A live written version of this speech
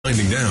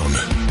winding down.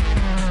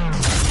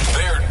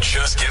 They're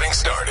just getting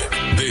started.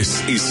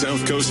 This is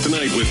South Coast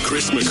Tonight with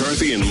Chris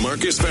McCarthy and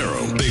Marcus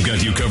Farrow. They've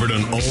got you covered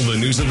on all the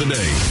news of the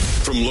day,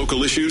 from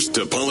local issues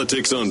to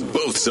politics on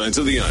both sides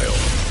of the aisle.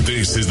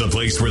 This is the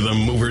place where the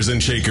movers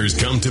and shakers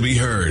come to be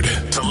heard,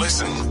 to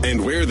listen,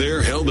 and where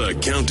they're held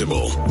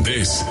accountable.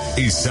 This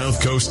is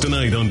South Coast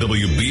Tonight on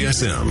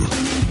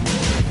WBSM.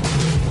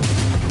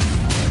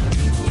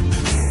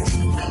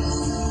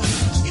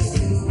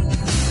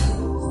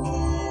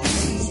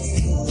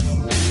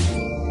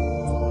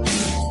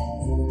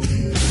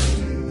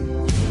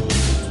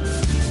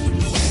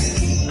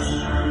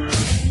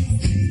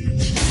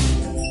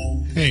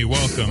 Hey,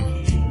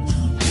 welcome.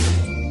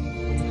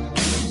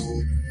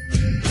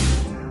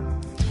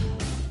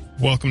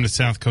 Welcome to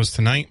South Coast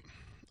Tonight.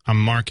 I'm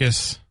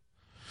Marcus.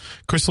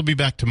 Chris will be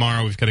back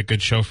tomorrow. We've got a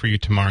good show for you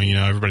tomorrow. You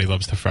know, everybody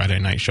loves the Friday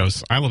night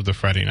shows. I love the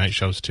Friday night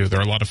shows, too.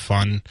 They're a lot of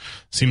fun.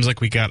 Seems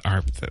like we got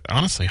our,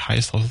 honestly,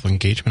 highest level of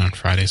engagement on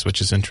Fridays, which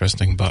is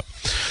interesting, but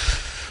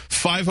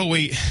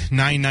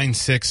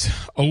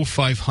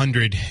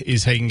 508-996-0500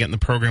 is how you can get in the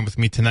program with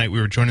me tonight.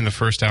 We were joined in the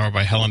first hour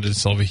by Helen De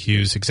Silva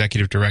Hughes,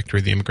 Executive Director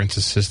of the Immigrants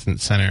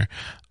Assistance Center.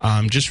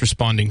 Just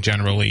responding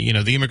generally, you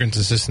know, the Immigrants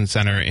Assistance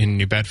Center in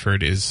New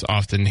Bedford is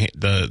often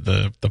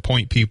the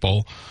point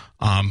people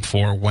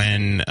for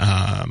when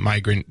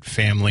migrant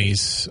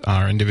families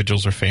or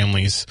individuals or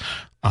families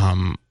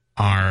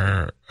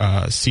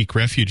seek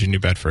refuge in New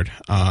Bedford.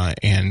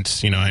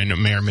 And, you know, I know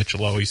Mayor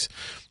Mitchell always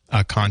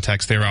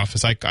contacts their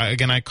office. I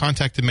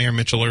contacted Mayor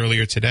Mitchell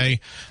earlier today.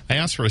 I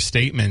asked for a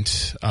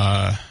statement,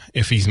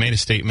 if he's made a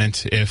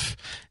statement, if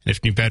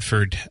New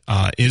Bedford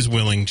is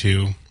willing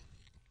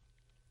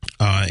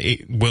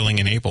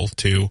and able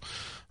to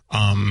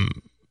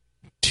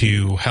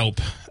help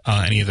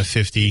any of the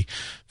 50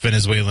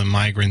 Venezuelan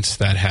migrants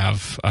that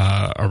have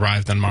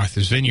arrived on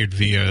Martha's Vineyard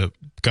via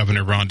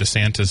Governor Ron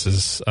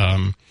DeSantis's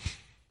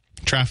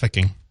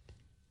trafficking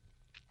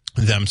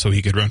them so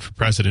he could run for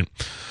president.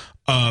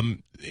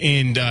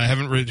 And I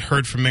haven't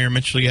heard from Mayor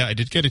Mitchell yet. I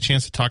did get a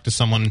chance to talk to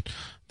someone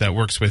that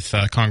works with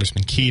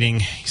Congressman Keating.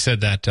 He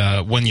said that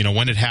when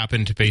it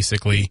happened,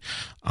 basically,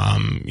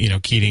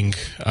 Congressman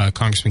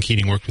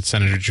Keating worked with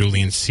Senator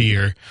Julian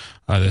Sear,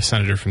 the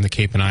senator from the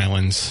Cape and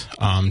Islands,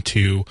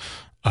 to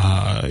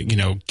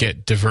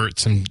divert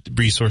some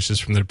resources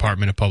from the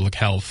Department of Public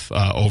Health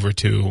over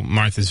to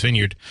Martha's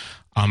Vineyard.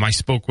 I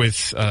spoke with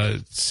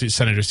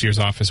Senator Sear's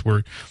office.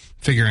 We're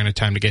figuring a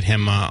time to get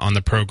him on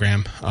the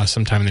program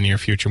sometime in the near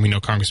future. We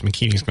know Congressman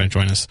Keating is going to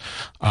join us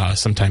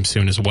sometime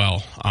soon as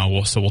well.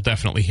 So we'll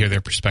definitely hear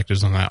their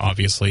perspectives on that,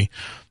 obviously.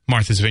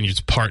 Martha's Vineyard's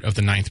part of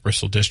the 9th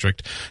Bristol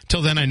District.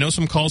 Till then, I know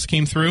some calls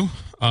came through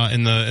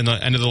in the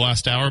end of the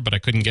last hour, but I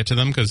couldn't get to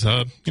them because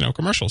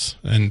commercials.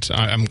 And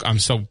I'm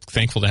so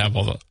thankful to have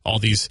all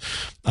these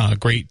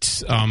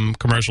great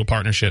commercial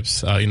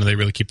partnerships. They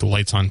really keep the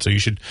lights on. So you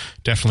should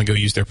definitely go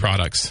use their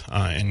products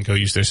and go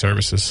use their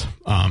services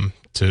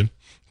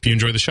if you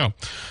enjoy the show.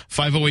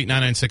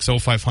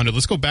 508-996-0500.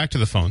 Let's go back to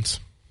the phones.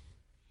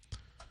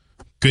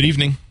 Good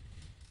evening.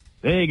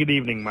 Hey, good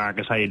evening,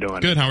 Marcus. How you doing?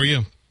 Good. How are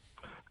you?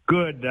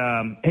 Good.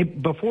 Hey,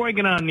 before I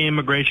get on the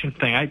immigration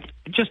thing,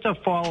 just a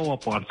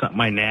follow-up on something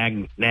I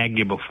nagged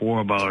you before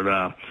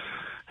about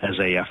as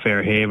a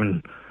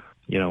Fairhaven,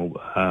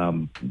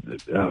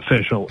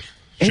 official.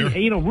 Sure.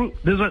 Hey,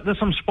 there's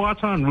some spots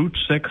on Route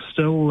 6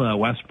 still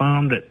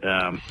westbound that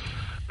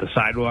the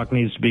sidewalk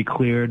needs to be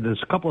cleared.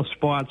 There's a couple of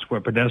spots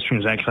where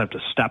pedestrians actually have to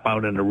step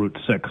out into Route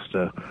 6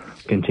 to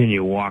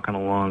continue walking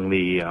along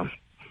they have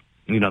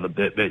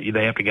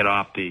to get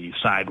off the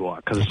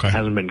sidewalk because it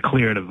hasn't been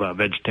cleared of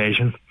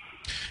vegetation.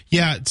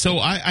 Yeah, so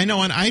I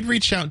know, and I'd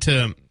reached out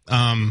to,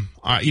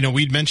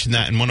 we'd mentioned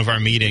that in one of our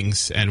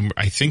meetings, and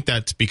I think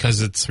that's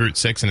because it's Route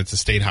 6 and it's a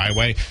state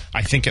highway.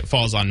 I think it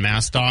falls on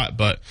MassDOT,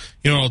 but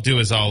what I'll do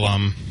is I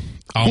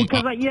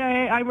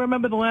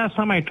remember the last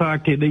time I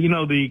talked to you,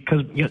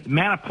 because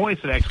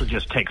Mattapoisett actually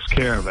just takes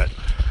care of it,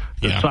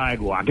 the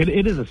sidewalk.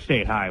 It is a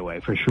state highway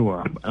for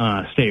sure,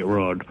 state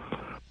road.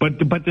 But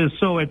there's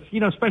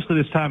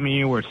especially this time of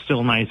year where it's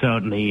still nice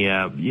out in the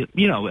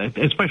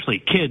especially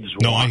kids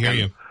walking. No, I hear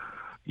you.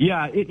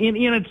 Yeah,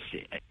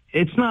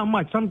 it's not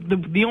much.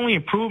 The only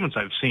improvements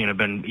I've seen have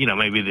been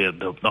maybe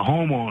the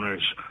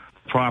homeowners,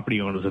 property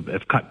owners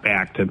have cut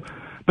back to.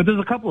 But there's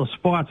a couple of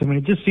spots. I mean,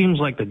 it just seems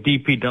like the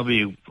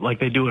DPW, like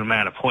they do in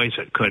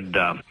Mattapoisett, could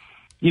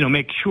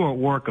make short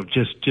work of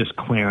just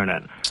clearing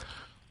it.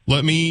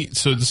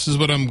 So this is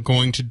what I'm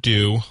going to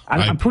do.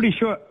 I'm pretty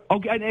sure.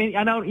 Okay,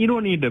 I know you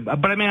don't need to,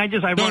 but I mean, I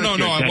want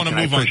to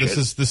move on.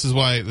 This is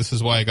why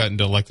I got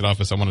into elected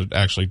office. I want to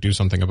actually do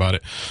something about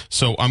it.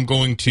 So I'm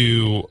going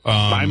to.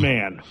 My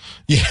man.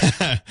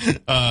 Yeah,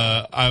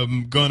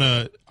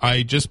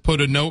 I just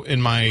put a note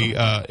in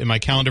my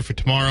calendar for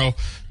tomorrow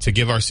to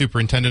give our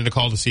superintendent a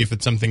call to see if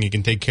it's something he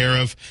can take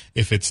care of.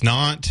 If it's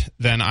not,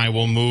 then I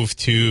will move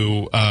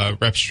to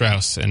Rep.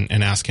 Strauss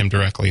and ask him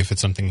directly if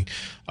it's something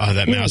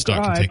that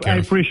MassDOT can take care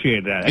of. I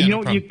appreciate that. Yeah,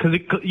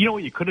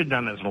 what you could have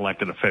done as an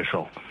elected official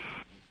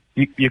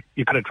you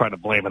could have tried to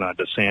blame it on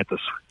DeSantis.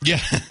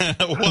 Yeah,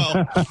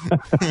 well,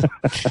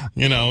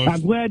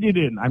 I'm glad you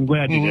didn't.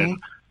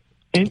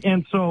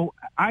 And so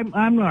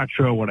I'm not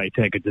sure what I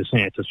take a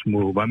DeSantis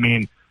move. I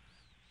mean,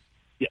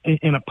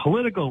 in a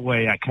political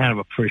way, I kind of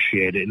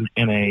appreciate it.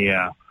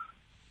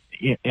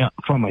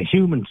 From a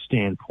human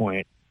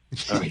standpoint,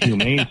 a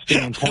humane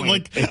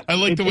standpoint. I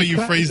like the way you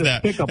phrase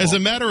that. As a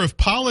matter of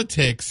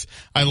politics,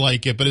 I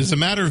like it, but as a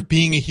matter of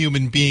being a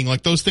human being,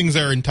 like those things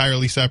are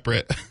entirely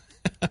separate.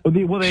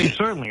 Well, they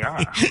certainly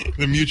are.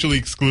 They're mutually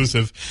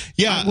exclusive.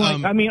 Yeah.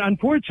 I mean,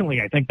 unfortunately,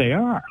 I think they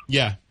are.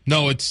 Yeah.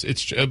 No, it's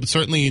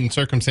certainly in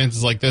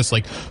circumstances like this.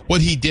 Like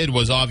what he did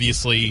was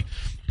obviously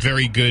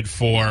very good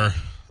for,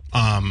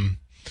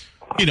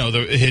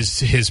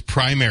 his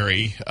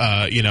primary,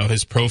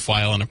 his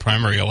profile in a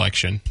primary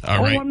election.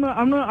 Right. I'm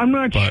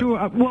not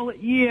sure. Well,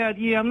 yeah,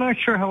 I'm not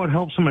sure how it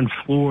helps him in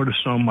Florida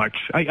so much.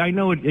 I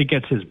know it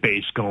gets his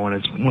base going.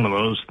 It's one of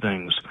those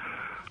things.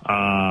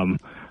 I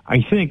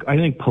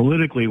think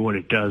politically what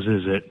it does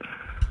is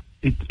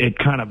it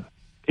kind of,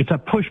 it's a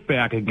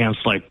pushback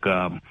against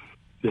the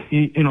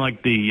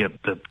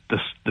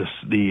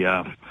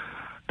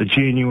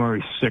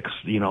January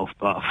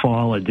 6th,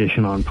 fall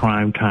edition on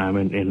prime time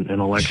in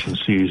election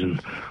season.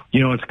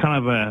 It's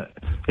kind of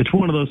it's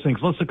one of those things.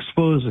 Let's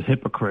expose the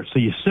hypocrites. So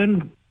you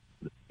send,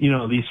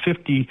 these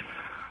 50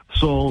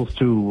 souls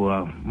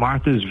to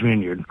Martha's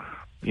Vineyard,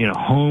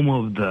 home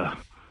of the,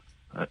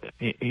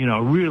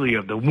 really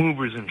of the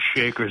movers and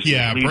shakers.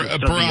 Yeah,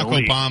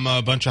 Barack Obama,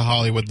 a bunch of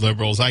Hollywood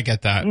liberals. I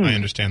get that. I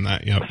understand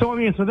that. Yep. So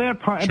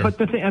that part. Sure. But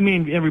the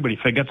thing, everybody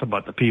forgets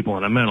about the people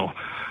in the middle.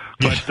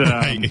 But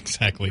right,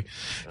 exactly.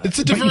 It's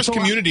a diverse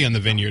community on the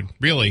Vineyard,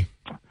 really.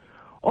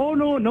 Oh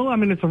no! I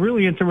mean, it's a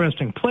really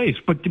interesting place.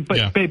 But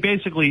yeah.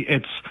 Basically,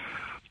 it's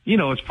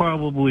it's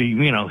probably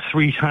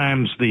 3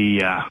 times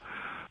the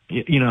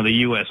the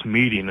U.S.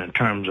 median in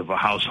terms of a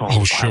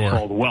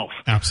household wealth.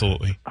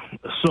 Absolutely.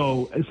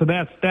 So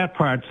that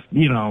part's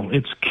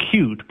it's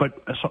cute. But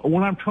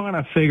what I'm trying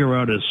to figure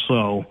out is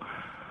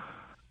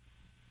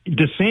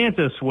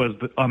DeSantis was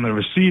on the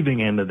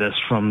receiving end of this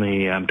from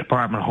the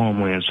Department of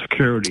Homeland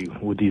Security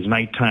with these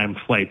nighttime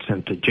flights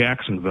into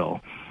Jacksonville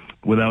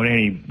without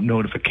any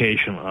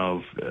notification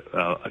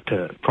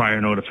prior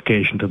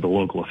notification to the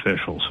local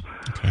officials.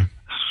 Okay.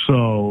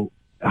 So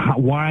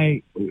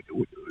why?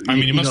 I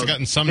mean, he must have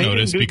gotten some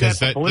notice because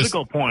that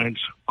political points.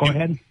 Go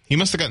ahead. He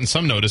must have gotten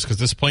some notice because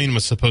this plane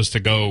was supposed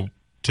to go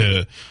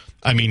to.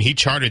 I mean, he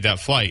chartered that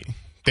flight.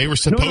 They were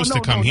supposed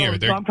to come here.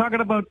 No, I'm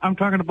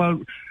talking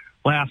about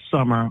last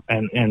summer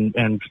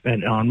and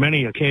on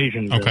many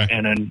occasions, okay.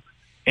 and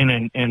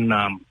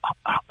in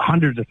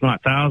hundreds, if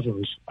not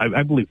thousands,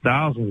 I believe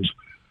thousands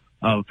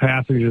of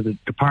passengers of the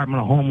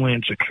Department of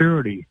Homeland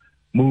Security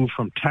moved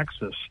from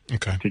Texas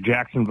to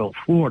Jacksonville,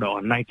 Florida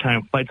on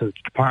nighttime flights of the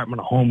Department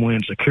of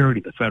Homeland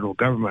Security, the federal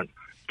government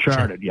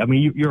chartered. Sure. I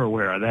mean, you're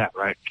aware of that,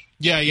 right?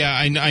 Yeah.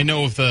 I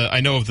know of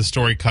the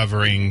story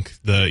covering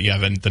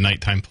the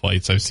nighttime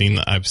flights. I've seen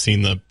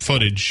the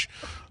footage.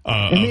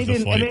 And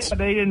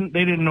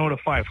they didn't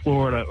notify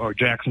Florida or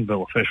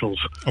Jacksonville officials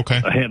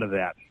ahead of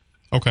that.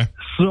 Okay.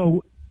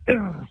 So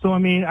I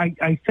mean,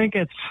 I think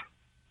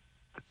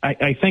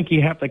I think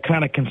you have to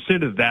kind of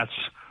consider that's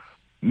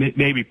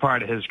maybe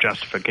part of his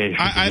justification.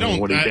 I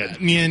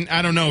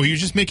don't know. He was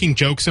just making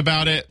jokes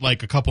about it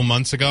like a couple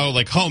months ago.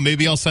 Like,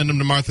 maybe I'll send him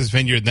to Martha's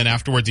Vineyard. And then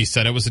afterwards he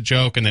said it was a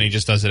joke, and then he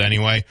just does it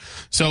anyway.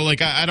 So,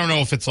 like, I don't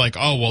know if it's like,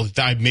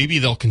 maybe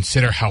they'll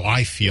consider how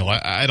I feel.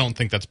 I don't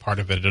think that's part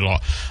of it at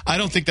all. I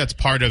don't think that's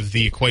part of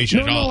the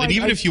equation at all. And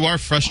even if you are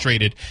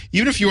frustrated,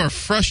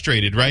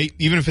 right?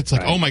 Even if it's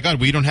like, oh my God,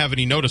 we don't have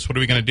any notice. What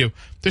are we going to do?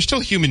 They're still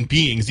human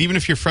beings. Even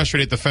if you're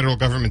frustrated at the federal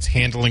government's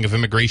handling of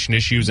immigration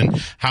issues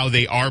and how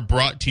they are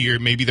brought to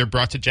maybe they're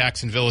brought to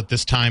Jacksonville at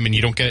this time and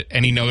you don't get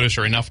any notice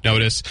or enough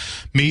notice.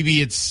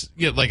 Maybe it's,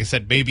 like I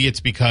said, maybe it's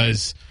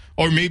because,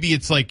 or maybe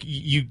it's like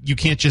you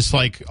can't just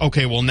like,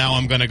 okay, well now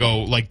I'm going to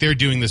go, like they're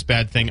doing this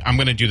bad thing, I'm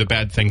going to do the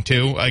bad thing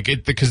too,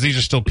 because these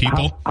are still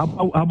people.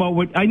 How about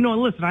what I know?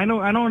 Listen, I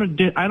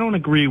don't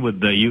agree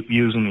with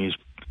using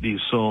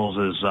these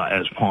souls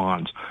as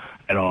pawns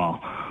at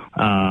all.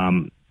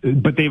 But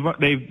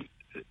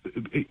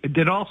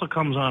it also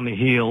comes on the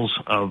heels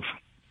of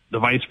the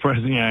Vice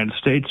President of the United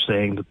States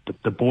saying that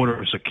the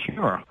border is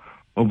secure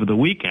over the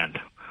weekend.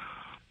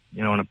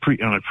 On a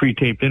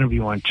pre-taped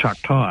interview on Chuck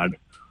Todd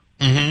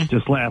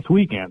just last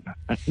weekend.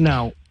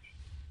 Now,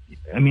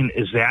 I mean,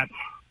 is that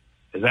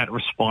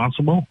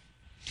responsible?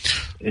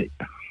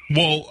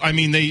 Well, I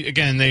mean,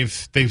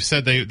 they've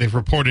said they've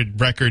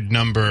reported record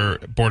number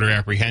border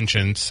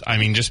apprehensions. I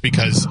mean, just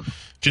because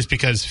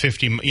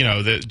 50,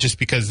 just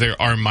because there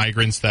are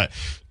migrants that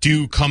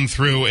do come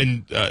through,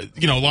 and a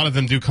lot of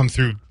them do come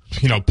through,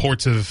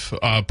 ports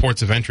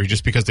of entry,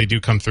 just because they do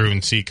come through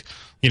and seek,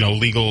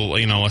 legal,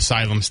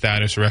 asylum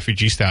status or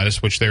refugee status,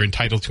 which they're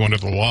entitled to under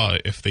the law.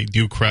 If they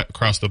do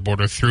cross the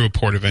border through a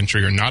port of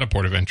entry or not a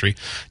port of entry,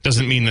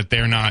 doesn't mean that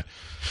they're not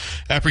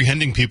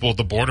apprehending people at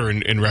the border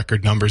in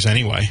record numbers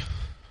anyway.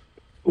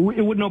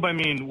 It would know, but I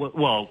mean,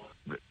 well,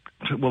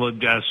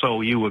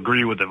 So you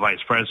agree with the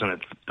vice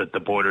president that the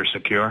border is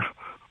secure?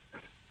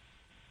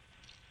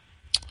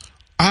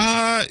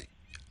 I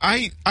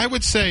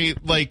would say,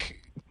 like,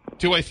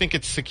 do I think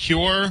it's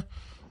secure?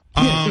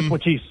 Yeah, just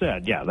what she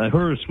said. Yeah,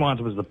 her response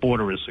was the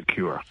border is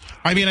secure.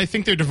 I mean, I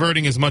think they're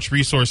diverting as much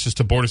resources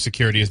to border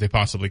security as they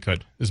possibly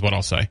could, is what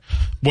I'll say.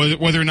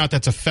 Whether or not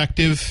that's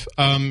effective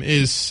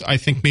is, I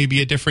think,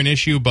 maybe a different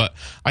issue, but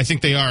I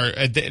think they are.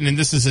 And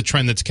this is a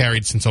trend that's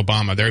carried since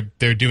Obama.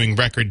 They're doing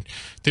record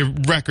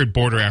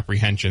border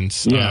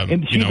apprehensions. Yeah,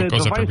 and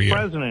goes up every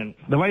year.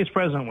 The vice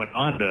president went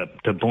on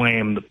to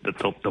blame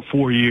the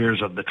 4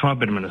 years of the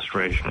Trump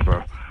administration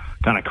for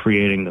kind of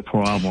creating the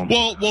problem.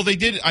 Well, they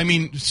did. I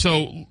mean,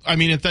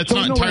 if that's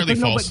not entirely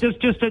false. But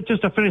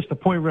just to finish the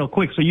point real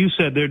quick. So you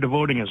said they're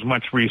devoting as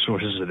much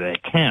resources as they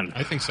can.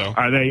 I think so.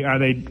 Are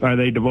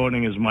they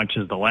devoting as much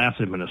as the last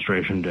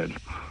administration did?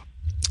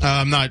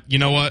 I'm not. You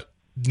know what?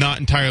 Not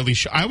entirely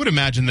sure. I would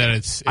imagine that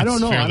it's I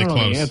don't know. fairly I don't know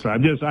close. the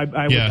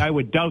answer. I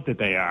would doubt that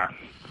they are.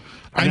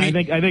 I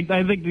think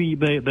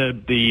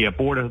the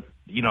border,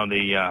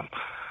 the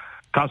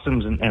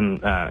Customs and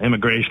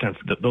Immigration,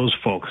 those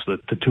folks, the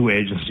two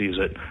agencies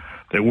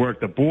that work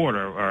the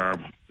border,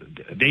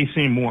 they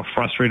seem more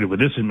frustrated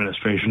with this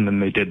administration than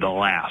they did the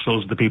last.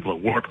 Those are the people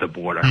that work the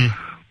border,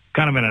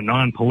 kind of in a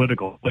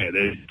non-political way.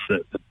 They're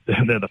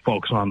the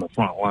folks on the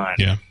front line.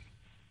 Yeah.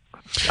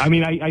 I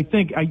mean, I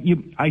think I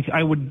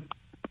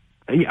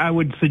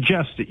would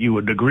suggest that you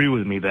would agree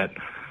with me that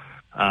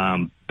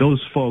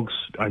those folks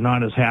are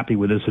not as happy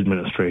with this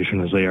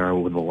administration as they are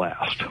with the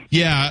last.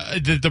 Yeah,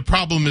 the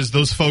problem is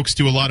those folks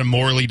do a lot of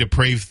morally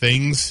depraved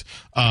things,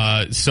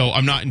 so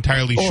I'm not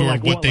entirely sure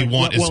what they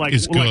want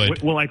is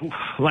good. Like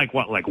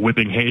what? Like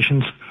whipping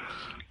Haitians?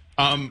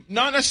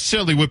 Not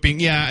necessarily whipping.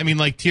 Yeah, I mean,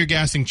 like tear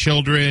gassing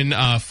children,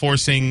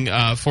 forcing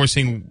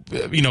sterilization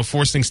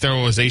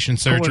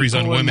surgeries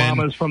on women.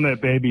 Mamas from their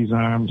babies'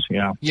 arms.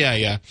 Yeah.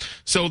 Yeah.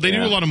 So they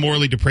do a lot of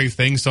morally depraved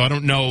things. So I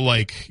don't know,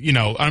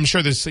 I'm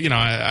sure there's,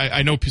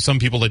 I know some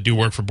people that do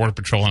work for Border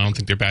Patrol. And I don't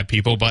think they're bad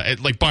people, but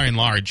by and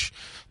large,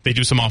 they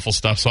do some awful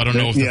stuff. So I don't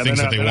know if the things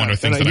that they want are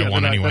things that I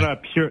want anyway.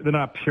 They're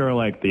not pure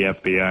like the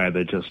FBI.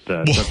 They're just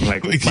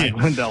like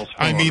Lindell's.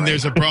 I mean,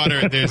 there's a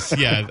broader.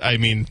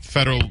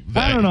 Federal.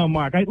 I don't know,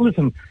 Mark.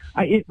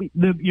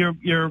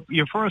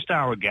 Your first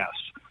hour guest,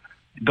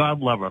 God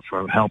love her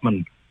for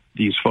helping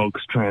these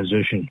folks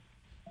transition.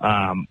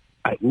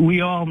 We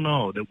all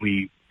know that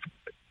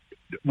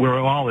we're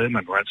all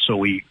immigrants,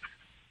 so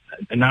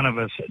none of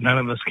us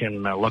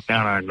can look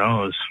down our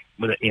nose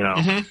with it,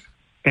 Mm-hmm.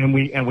 And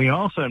we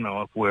also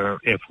know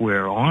if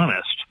we're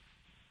honest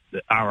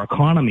that our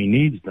economy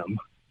needs them.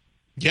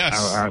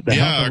 Yes. Our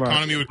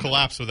economy would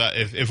collapse with that.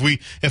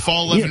 If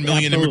all 11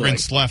 million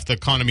immigrants left, the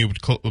economy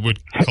would collapse.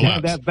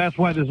 Yeah, that's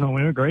why there's no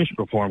immigration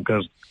reform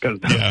because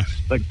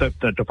like the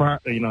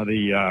department,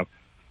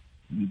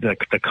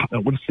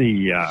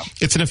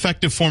 it's an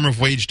effective form of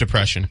wage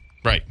depression,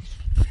 right?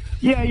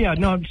 Yeah.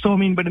 No, so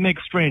but it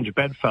makes strange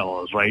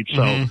bedfellows, right?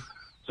 So. Mm-hmm.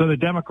 So the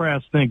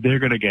Democrats think they're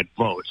going to get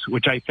votes,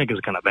 which I think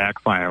is going to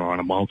backfire on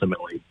them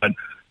ultimately. But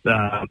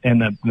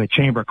and the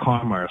Chamber of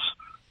Commerce,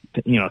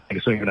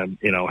 thinks they're going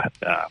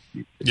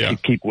to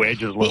keep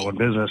wages low and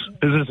business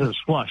is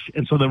flush.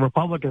 And so the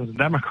Republicans and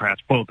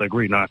Democrats both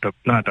agree not to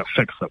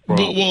fix the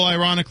problem. Well,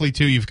 ironically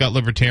too, you've got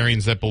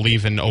libertarians that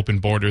believe in open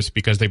borders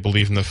because they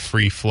believe in the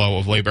free flow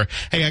of labor.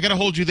 Hey, I got to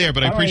hold you there,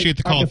 but I appreciate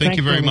the call. Thank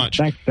you very much.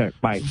 Thanks, sir.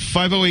 Bye.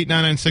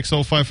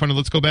 508-996-0500.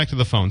 Let's go back to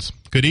the phones.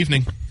 Good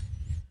evening.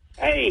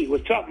 Hey,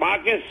 what's up,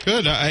 Marcus?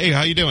 Good. Hey,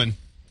 how you doing?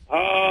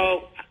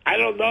 Oh, I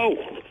don't know.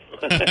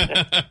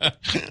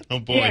 Oh,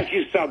 boy. Ask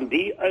you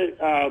something.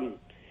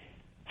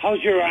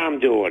 How's your arm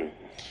doing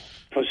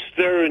for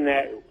stirring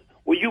that?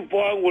 Were you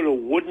born with a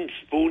wooden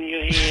spoon in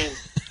your hand?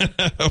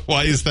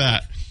 Why is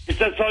that? Because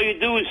that's all you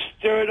do is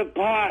stir the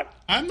pot.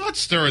 I'm not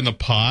stirring the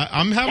pot.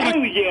 I'm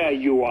having yeah,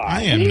 you are.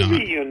 I am Maybe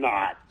not. you're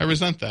not. I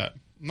resent that.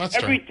 I'm not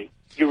stirring. Everything.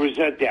 You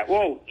resent that.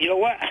 Well, you know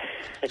what?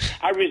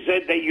 I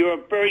resent that you're a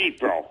birdie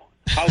bro.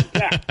 How's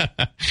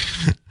that?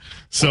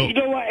 So you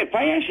know what? If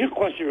I ask you a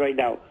question right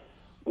now,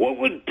 what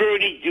would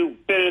Bernie do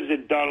better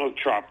than Donald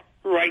Trump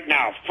right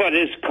now for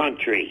this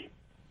country?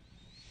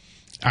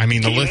 I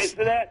mean, Can you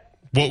answer that?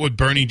 What would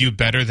Bernie do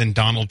better than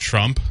Donald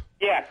Trump?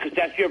 Yeah, because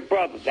that's your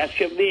brother. That's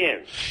your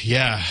man.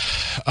 Yeah.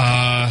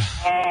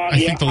 I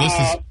think the list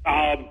is...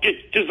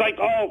 just like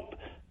all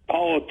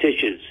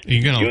politicians.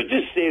 You're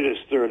just there to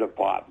stir the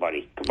pot,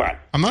 buddy. Come on.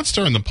 I'm not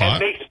stirring the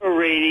pot. It makes for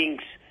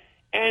ratings.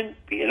 And,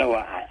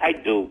 I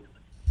do.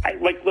 I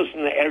like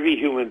listening to every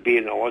human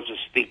being that wants to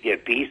speak their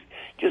piece.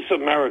 Just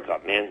America,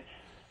 man.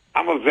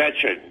 I'm a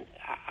veteran.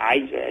 I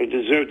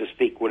deserve to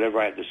speak whatever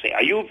I have to say.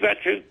 Are you a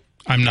veteran?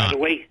 I'm not. By the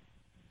way?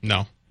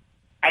 No.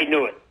 I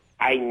knew it.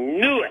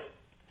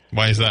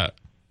 Why is that?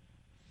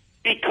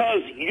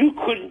 Because you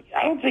couldn't.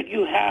 I don't think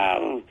you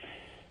have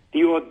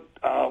the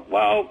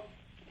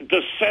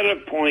center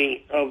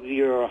point of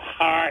your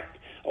heart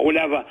or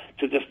whatever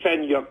to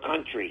defend your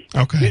country.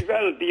 Okay. You'd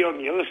rather be on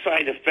the other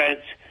side of the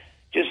fence,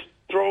 just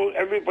throw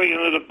everybody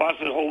under the bus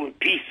and holding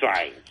peace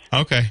signs.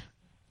 Okay.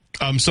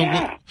 So do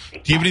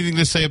you have anything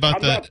to say about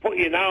I'm that? not putting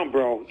you down,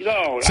 bro.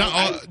 No.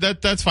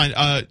 That's fine.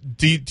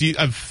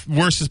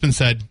 Worse has been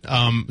said.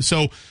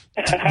 So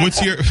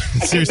what's your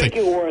seriously? I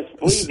can make it worse,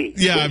 believe me.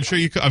 Yeah, I'm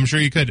sure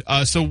you could.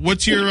 So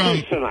what's your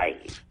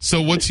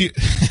So what's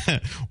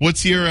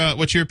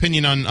your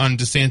opinion on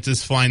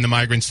DeSantis flying the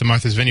migrants to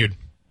Martha's Vineyard?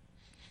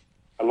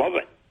 I love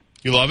it.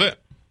 You love it?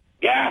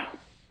 Yeah.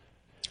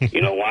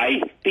 You know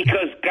why?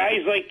 Because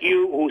guys like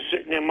you who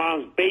sit in their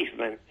mom's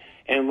basement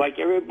and like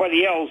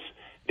everybody else,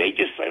 they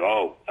just say,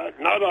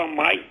 not on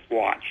my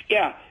watch.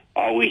 Yeah,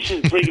 always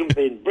just bring them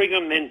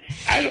in,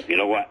 you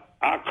know what?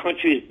 Our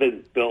country has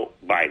been built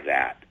by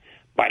that,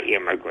 by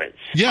immigrants.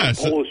 Yeah, I'm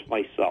Polish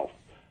myself.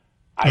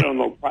 I don't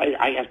know.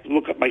 I have to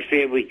look at my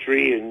family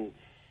tree and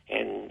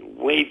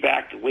way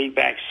back,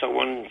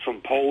 someone from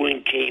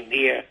Poland came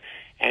here,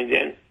 and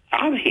then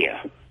I'm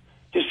here,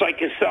 just like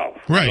yourself.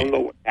 Right. I don't know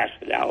what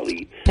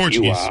nationality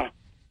Portuguese. you are.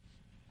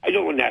 I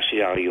know what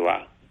nationality you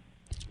are.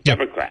 Yep.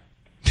 Democrat.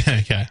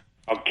 Okay.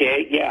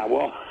 Okay, yeah,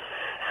 well,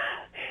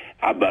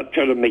 I'm not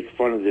trying to make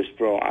fun of this,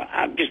 bro.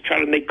 I'm just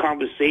trying to make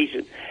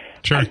conversation.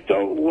 Sure. I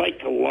don't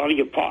like a lot of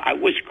your I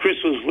wish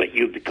Chris was with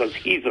you because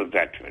he's a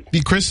veteran.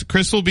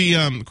 Chris will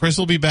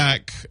be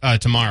back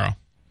tomorrow.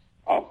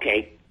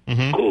 Okay,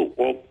 Mm-hmm. cool.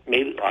 Well,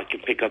 maybe I can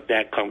pick up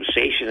that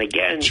conversation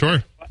again.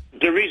 Sure.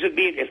 The reason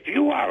being, if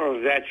you are a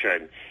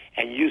veteran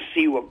and you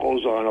see what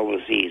goes on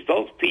overseas,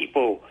 those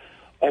people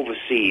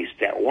overseas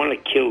that want to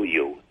kill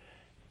you,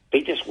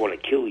 they just want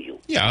to kill you.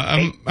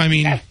 Yeah, I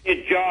mean, that's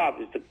their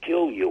job, is to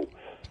kill you.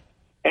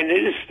 And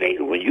in this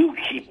state, when you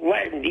keep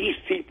letting these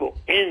people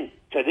into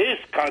this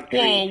country...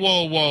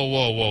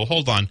 Whoa.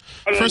 Hold on.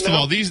 First of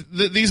all,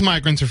 these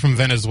migrants are from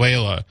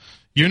Venezuela.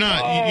 You're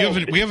not...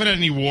 we haven't had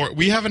any war...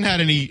 We haven't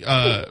had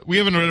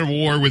a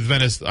war with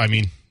Venezuela. I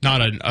mean,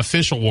 not an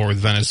official war with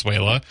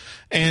Venezuela.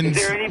 And is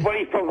there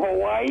anybody from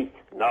Hawaii?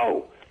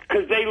 No.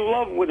 Because they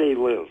love where they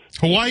live.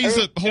 Hawaii is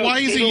in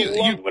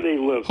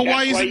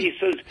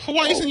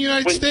the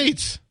United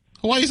States.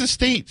 Hawaii is a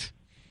state.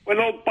 When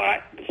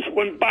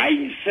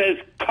Biden says,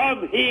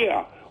 come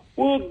here,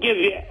 we'll give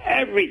you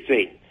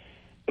everything.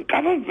 Look,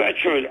 I'm a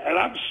veteran, and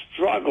I'm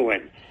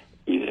struggling.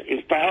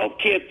 If for health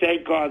care,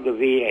 thank God the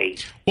VA.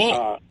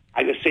 Well,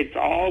 I just say to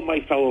all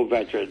my fellow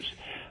veterans.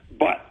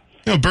 But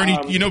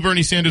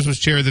Bernie Sanders was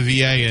chair of the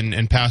VA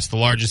and passed the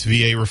largest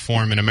VA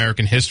reform in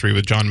American history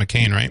with John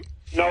McCain, right?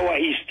 No,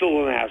 he's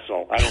still an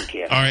asshole. I don't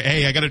care. All right,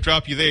 hey, I got to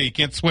drop you there. You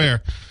can't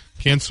swear.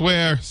 Can't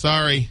swear.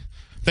 Sorry.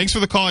 Thanks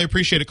for the call. I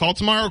appreciate it. Call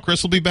tomorrow.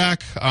 Chris will be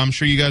back. I'm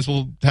sure you guys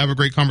will have a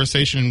great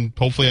conversation, and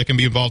hopefully I can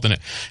be involved in it.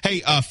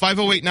 Hey,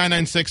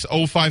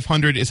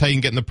 508-996-0500 is how you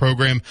can get in the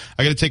program.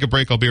 I got to take a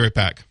break. I'll be right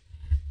back.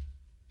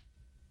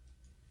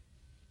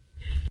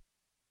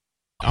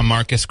 I'm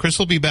Marcus. Chris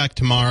will be back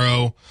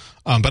tomorrow,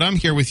 but I'm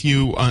here with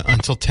you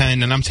until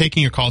 10, and I'm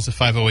taking your calls at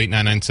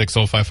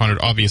 508-996-0500.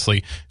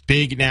 Obviously,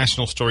 big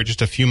national story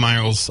just a few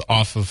miles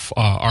off of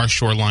our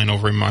shoreline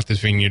over in Martha's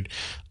Vineyard,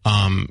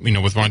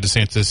 with Ron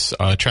DeSantis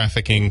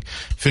trafficking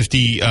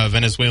 50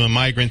 Venezuelan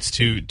migrants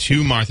to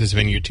Martha's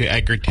Vineyard, to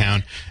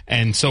Edgartown.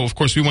 And so, of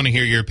course, we want to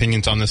hear your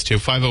opinions on this, too.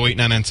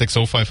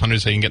 508-996-0500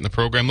 is how you can get in the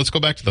program. Let's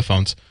go back to the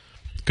phones.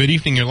 Good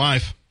evening. You're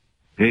live.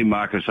 Hey,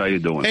 Marcus. How you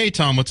doing? Hey,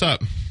 Tom. What's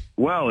up?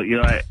 Well,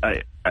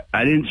 I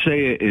didn't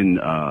say it in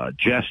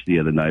jest the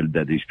other night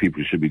that these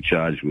people should be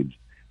charged with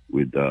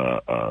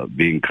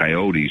being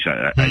coyotes.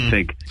 I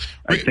think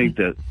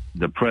that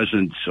the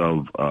presence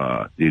of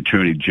the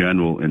Attorney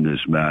General in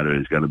this matter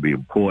is going to be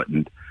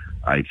important.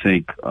 I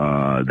think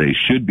they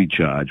should be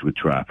charged with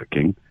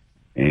trafficking,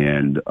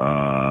 and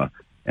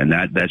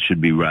that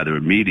should be rather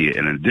immediate.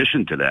 And in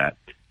addition to that,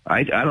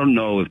 I don't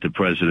know if the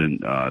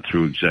president,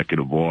 through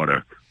executive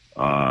order,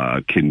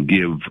 can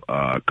give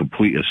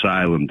complete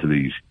asylum to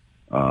these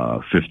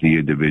 50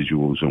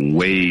 individuals and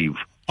waive.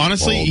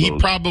 Honestly, he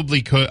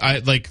probably could.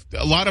 A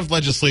lot of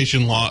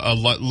legislation a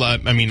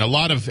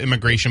lot of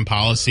immigration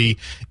policy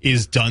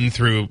is done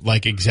through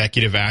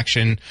executive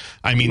action.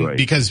 Right.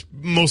 Because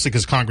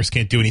Congress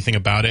can't do anything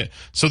about it.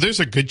 So there's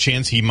a good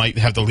chance he might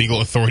have the legal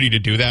authority to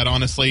do that.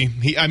 Honestly,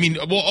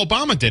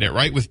 Obama did it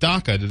right with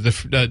DACA.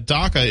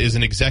 DACA is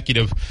an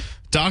executive.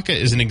 DACA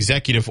is an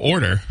executive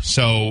order,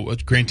 so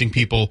granting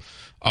people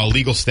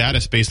legal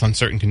status based on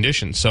certain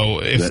conditions.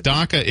 So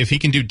if he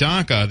can do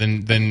DACA,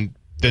 then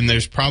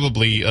there's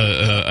probably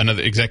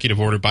another executive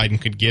order Biden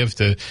could give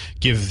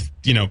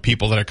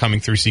people that are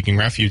coming through seeking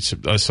refuge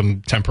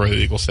some temporary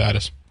legal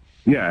status.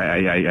 Yeah,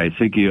 I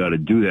think he ought to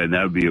do that, and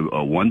that would be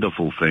a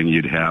wonderful thing.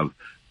 You'd have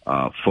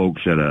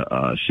folks that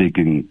are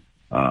seeking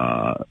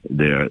their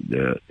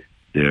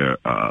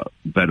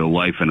better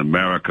life in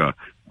America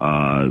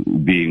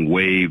being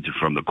waived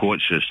from the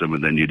court system,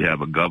 and then you'd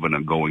have a governor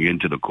going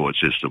into the court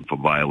system for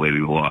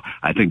violating the law.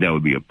 I think that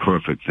would be a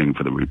perfect thing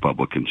for the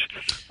Republicans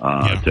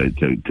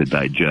to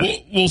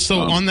digest. Well, so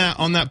on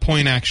that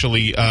point,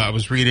 actually, I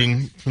was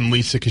reading from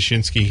Lisa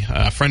Kaczynski,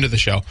 a friend of the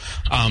show,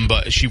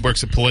 but she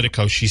works at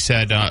Politico. She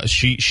said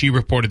she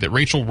reported that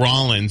Rachel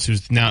Rollins,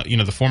 who's now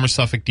the former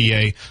Suffolk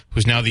DA,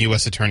 who's now the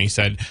U.S. Attorney,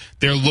 said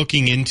they're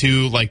looking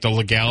into the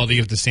legality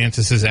of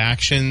DeSantis's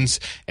actions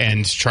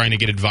and trying to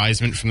get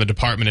advisement from the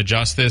Department of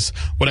Justice.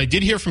 What I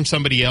did hear from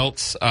somebody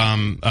else,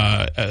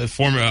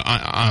 former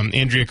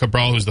Andrea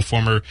Cabral, who's the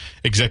former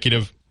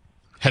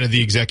head of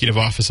the Executive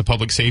Office of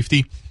Public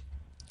Safety,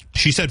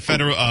 she said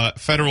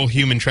federal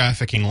human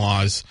trafficking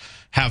laws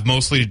have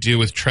mostly to do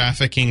with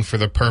trafficking for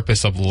the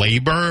purpose of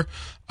labor.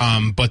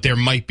 But there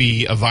might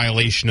be a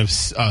violation of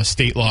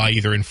state law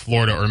either in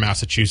Florida or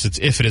Massachusetts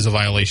if it is a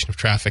violation of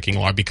trafficking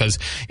law, because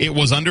it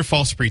was under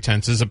false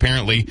pretenses.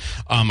 Apparently,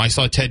 I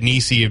saw Ted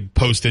Nesi had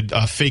posted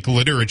fake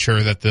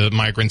literature that the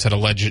migrants had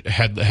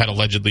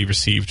allegedly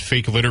received.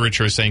 Fake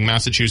literature saying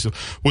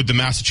would the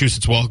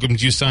Massachusetts welcome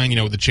you sign,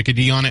 with the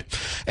chickadee on it,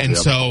 and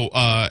so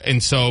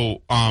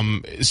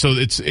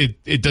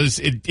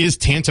it is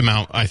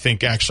tantamount, I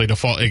think, actually to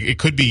fall. It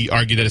could be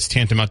argued that it's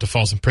tantamount to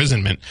false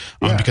imprisonment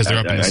because they're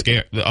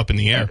up in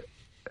the air.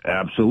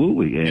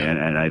 Absolutely,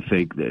 and I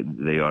think that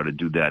they ought to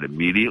do that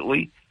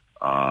immediately.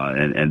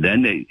 And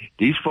then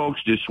these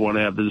folks just want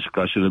to have the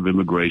discussion of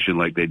immigration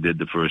like they did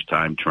the first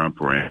time Trump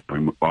ran. They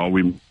were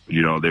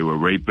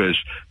rapists,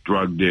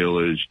 drug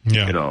dealers,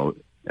 and all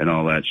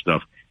that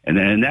stuff.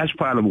 And that's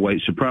part of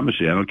white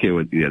supremacy. I don't care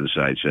what the other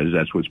side says.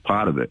 That's what's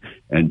part of it.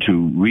 And to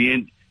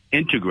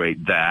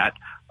reintegrate that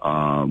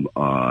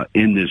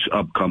in this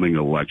upcoming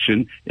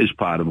election is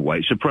part of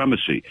white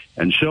supremacy.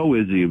 And so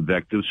is the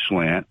invective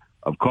slant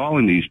of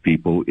calling these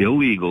people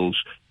illegals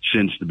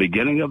since the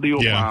beginning of the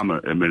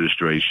Obama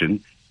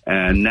administration.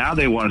 And now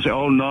they want to say,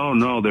 oh,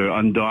 no, they're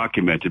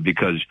undocumented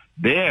because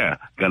they're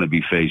going to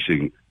be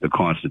facing the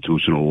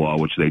constitutional law,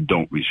 which they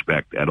don't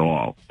respect at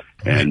all.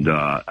 And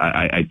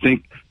I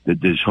think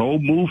that this whole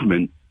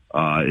movement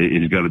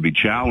is going to be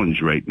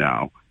challenged right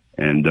now.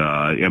 And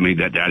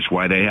that's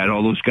why they had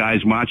all those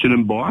guys marching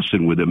in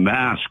Boston with a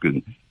mask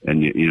and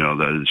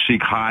the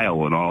Sikh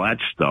Heil and all that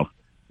stuff.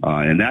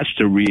 And that's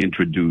to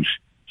reintroduce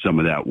some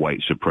of that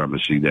white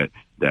supremacy, that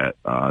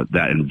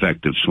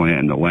invective slant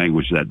and the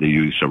language that they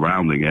use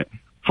surrounding it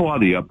for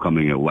the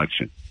upcoming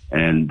election.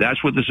 And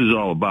that's what this is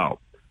all about.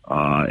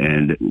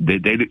 And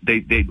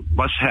they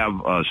must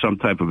have some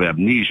type of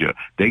amnesia.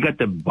 They got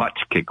their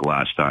butts kicked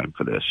last time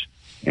for this,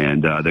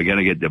 and they're going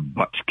to get their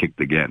butts kicked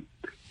again.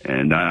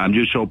 And I'm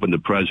just hoping the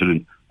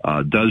president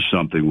does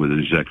something with the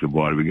executive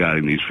order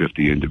regarding these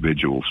 50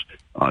 individuals,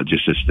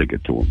 just to stick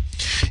it to them.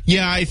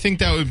 Yeah, I think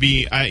that would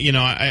be,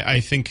 I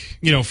think,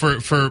 for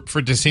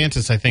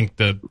DeSantis, I think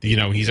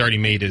he's already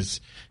made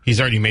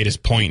his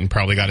point and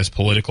probably got his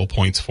political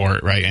points for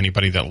it, right?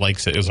 Anybody that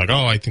likes it is like,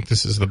 oh, I think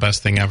this is the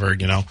best thing ever,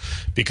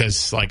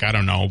 because I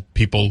don't know,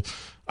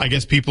 I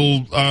guess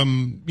people,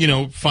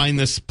 find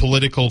this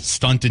political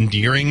stunt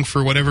endearing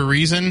for whatever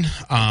reason.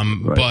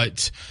 Right.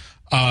 But,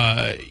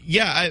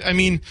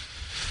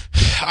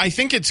 I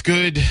think it's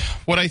good.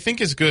 What I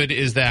think is good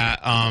is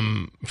that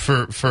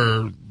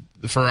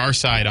for our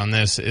side on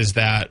this is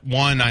that,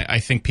 one, I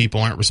think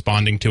people aren't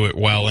responding to it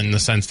well, in the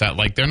sense that,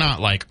 they're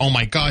not like, oh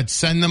my God,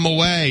 send them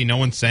away. No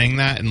one's saying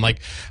that. And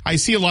I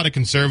see a lot of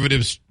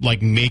conservatives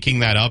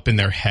making that up in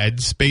their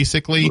heads,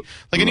 basically.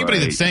 Anybody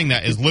that's saying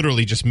that is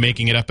literally just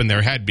making it up in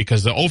their head,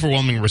 because the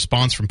overwhelming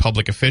response from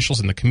public officials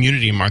in the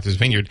community in Martha's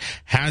Vineyard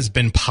has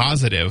been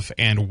positive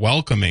and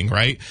welcoming,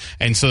 right?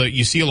 And so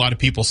you see a lot of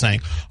people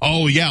saying,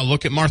 oh yeah,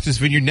 look at Martha's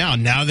Vineyard now.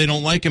 Now they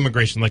don't like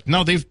immigration.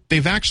 No,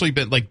 they've actually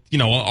been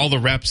all the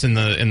reps and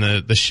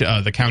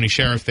the county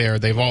sheriff there,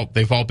 they've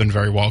all been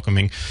very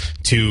welcoming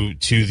to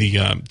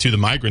the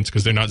migrants,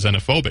 because they're not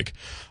xenophobic.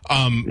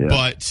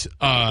 But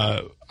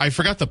I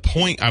forgot the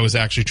point I was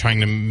actually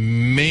trying to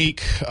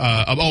make.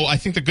 I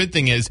think the good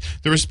thing is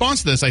the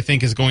response to this, I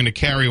think, is going to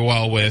carry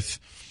well with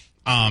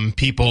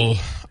people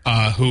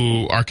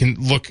who are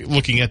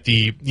looking at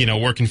the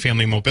Work and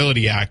Family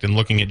Mobility Act and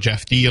looking at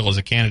Jeff Deal as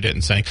a candidate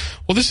and saying,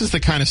 well, this is the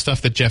kind of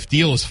stuff that Jeff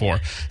Deal is for.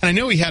 And I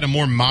know he had a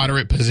more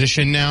moderate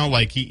position now.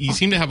 He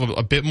seemed to have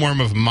a bit more of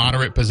a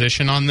moderate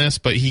position on this,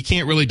 but he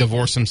can't really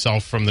divorce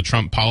himself from the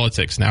Trump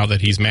politics now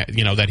that he's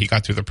that he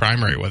got through the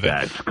primary with it.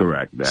 That's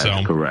correct.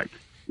 That's correct.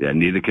 Yeah,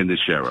 neither can the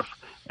sheriff.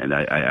 And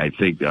I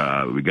think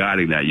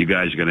regarding that, you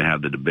guys are going to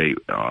have the debate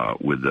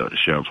with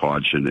Sheriff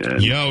Hodgson.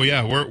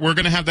 We're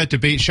going to have that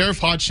debate. Sheriff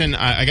Hodgson,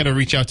 I got to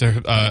reach out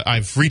to.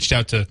 I've reached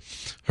out to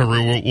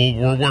Haru.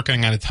 We're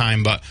working out of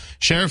time, but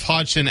Sheriff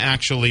Hodgson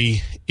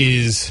actually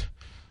is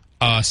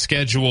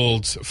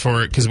scheduled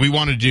for, because we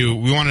want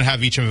to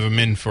have each of them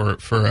in for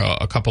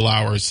a couple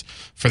hours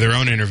for their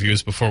own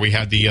interviews before we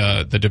had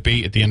the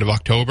debate at the end of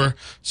October.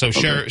 So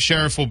okay.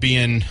 Sheriff will be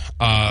in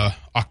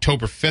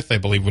October 5th, I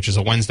believe, which is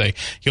a Wednesday.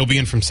 He'll be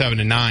in from 7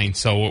 to 9.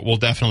 So we'll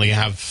definitely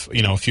have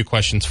a few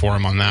questions for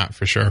him on that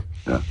for sure.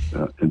 Yeah,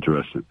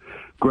 interesting.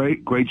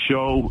 Great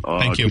show.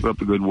 Thank you. Keep up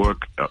the good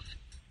work. All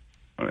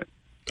right.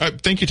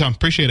 Thank you, Tom.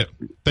 Appreciate it.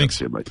 Thanks.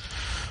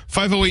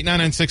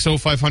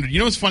 508-996-0500. You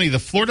know what's funny? The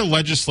Florida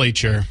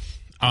legislature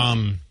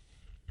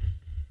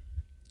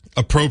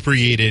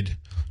appropriated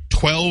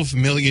 $12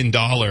 million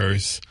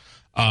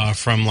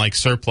from like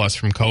surplus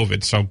from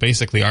COVID, so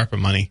basically ARPA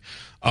money.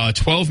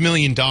 $12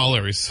 million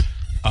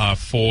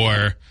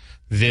for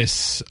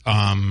this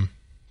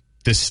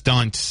this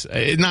stunt.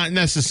 Not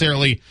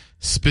necessarily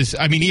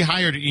I mean, he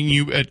hired,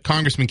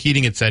 Congressman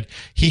Keating had said,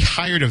 he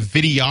hired a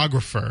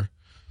videographer.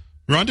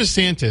 Ron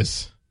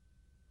DeSantis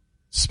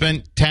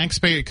spent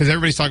taxpayer, because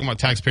everybody's talking about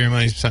taxpayer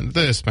money, spent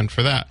this, spent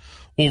for that.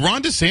 Well,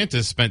 Ron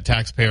DeSantis spent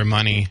taxpayer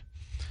money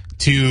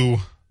to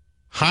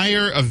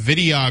hire a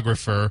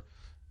videographer,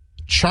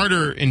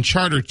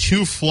 charter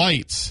 2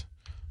 flights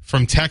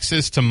from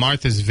Texas to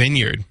Martha's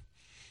Vineyard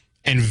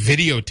and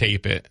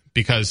videotape it,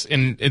 because,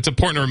 and it's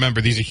important to remember,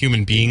 these are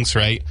human beings,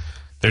 right?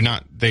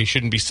 They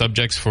shouldn't be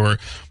subjects for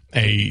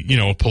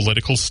a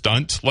political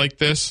stunt like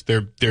this.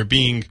 They're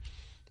being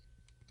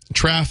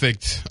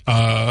trafficked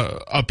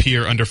up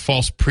here under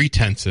false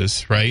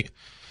pretenses, right?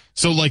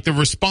 So, like, the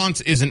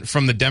response isn't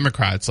from the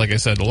Democrats. Like I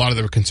said, a lot of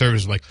the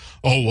conservatives are like,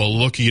 oh, well,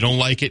 look, you don't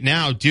like it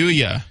now, do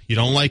you? You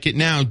don't like it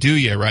now, do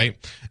you, right?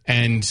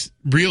 And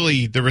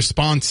really, the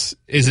response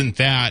isn't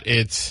that.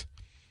 It's,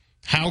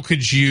 how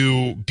could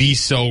you be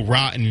so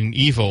rotten and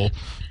evil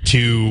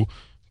to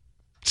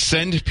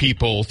send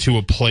people to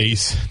a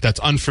place that's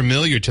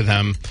unfamiliar to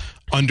them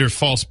under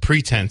false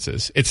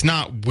pretenses? It's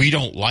not we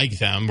don't like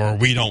them or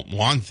we don't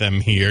want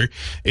them here.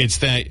 It's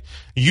that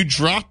you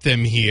drop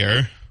them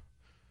here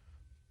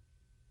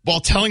while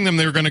telling them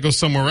they're going to go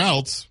somewhere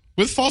else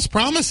with false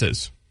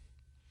promises.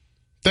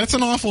 That's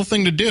an awful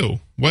thing to do.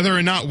 Whether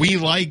or not we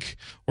like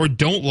or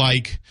don't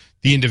like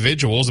the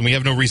individuals, and we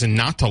have no reason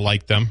not to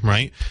like them,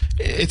 right?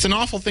 It's an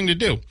awful thing to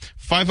do.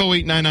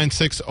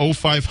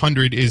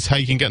 508-996-0500 is how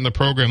you can get in the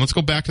program. Let's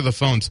go back to the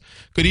phones.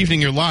 Good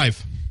evening. You're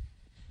live.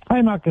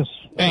 Hi, Marcus.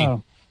 Hey.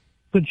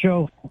 Good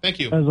show. Thank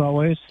you. As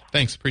always.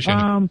 Thanks. Appreciate it.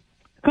 A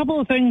couple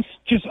of things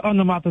just on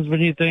the Martha's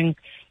Vineyard thing.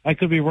 I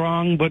could be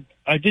wrong, but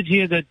I did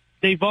hear that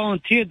they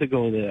volunteered to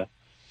go there.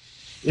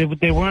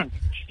 They weren't,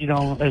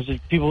 as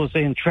people are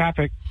saying,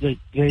 traffic.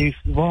 They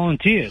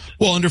volunteered.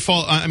 Well,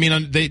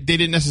 they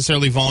didn't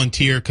necessarily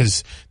volunteer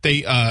because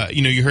they,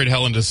 you heard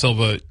Helen De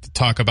Silva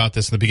talk about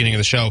this in the beginning of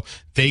the show.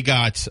 They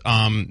got,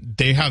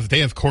 they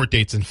have court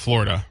dates in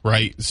Florida,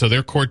 right? So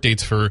their court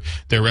dates for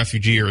their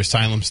refugee or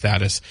asylum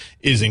status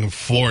is in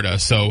Florida.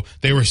 So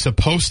they were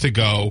supposed to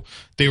go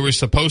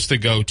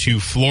to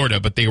Florida,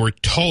 but they were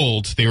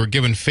told, they were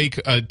given fake,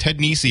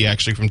 Ted Nesi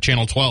actually from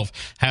Channel 12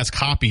 has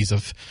copies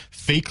of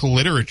fake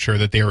literature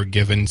that they were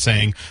given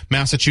saying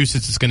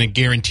Massachusetts is going to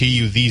guarantee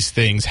you these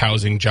things,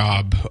 housing,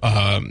 job,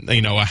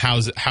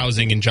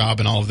 housing and job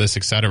and all of this,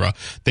 etc.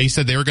 They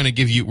said we're going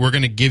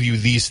to give you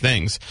these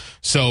things.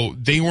 So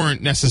they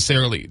weren't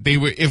necessarily,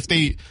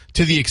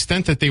 to the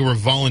extent that they were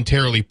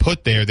voluntarily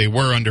put there, they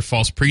were under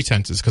false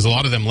pretenses because a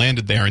lot of them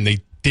landed there and they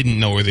didn't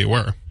know where they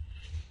were.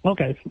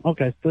 Okay.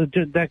 So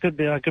that could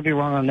be, I could be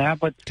wrong on that,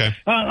 but okay.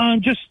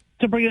 Just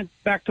to bring it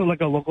back to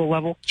like a local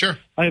level. Sure.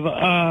 I have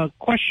a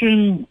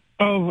question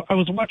I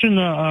was watching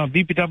the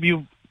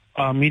VPW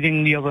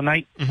meeting the other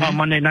night,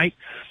 Monday night,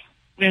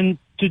 and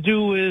to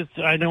do with,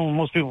 I know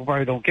most people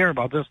probably don't care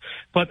about this,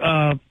 but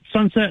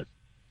Sunset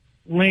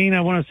Lane,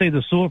 I want to say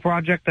the sewer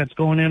project that's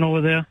going in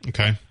over there.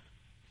 Okay.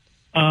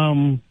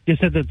 They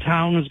said the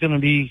town is going to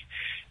be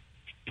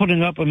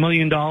putting up $1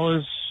 million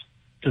to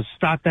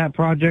start that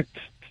project,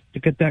 to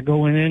get that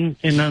going in,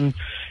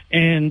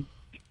 and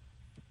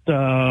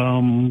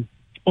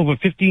over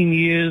 15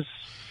 years.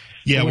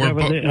 Yeah,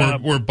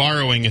 we're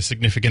borrowing a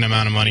significant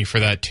amount of money for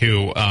that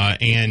too,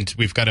 and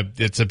we've got a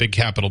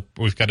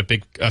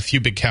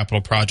few big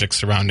capital projects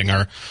surrounding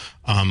our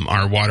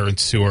water and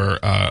sewer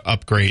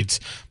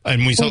upgrades,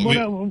 and we've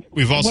also.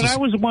 What I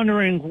was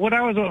wondering, what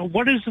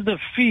is the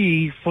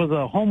fee for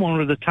the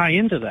homeowner to tie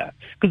into that?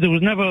 Because it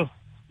was never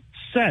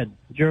said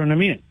during the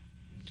meeting.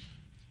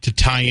 To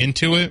tie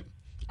into it,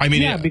 I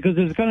mean, yeah, because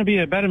there's going to be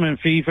a betterment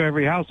fee for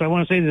every house. I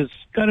want to say there's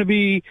going to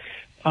be.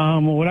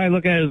 What I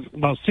look at is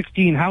about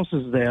 16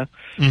 houses there.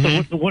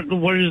 Mm-hmm. So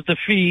what is the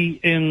fee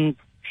and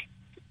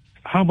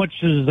how much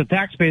is the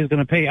taxpayer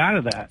going to pay out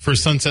of that? For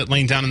Sunset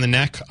Lane down in the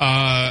neck?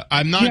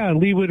 I'm not... Yeah,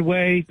 Leeward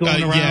Way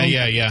going around.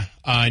 Yeah.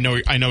 I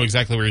know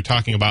exactly what you're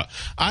talking about.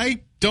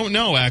 I don't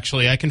know,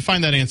 actually. I can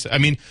find that answer. I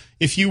mean,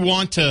 if you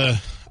want to...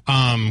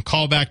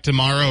 call back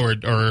tomorrow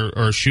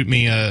or shoot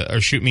me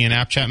an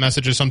app chat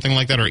message or something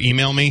like that, or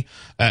email me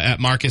at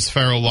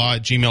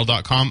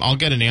marcusfarrowlaw@gmail.com. I'll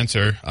get an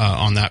answer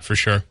on that for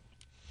sure.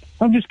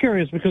 I'm just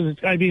curious because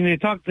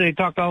they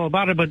talked all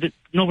about it, but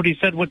nobody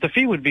said what the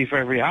fee would be for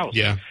every house.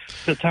 Yeah,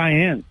 to tie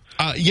in.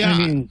 I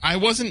don't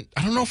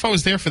know if I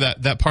was there for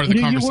that part of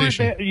the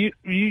conversation.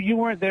 You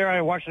weren't there.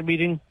 I watched the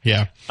meeting.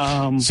 Yeah.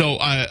 So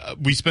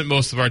we spent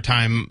most of our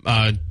time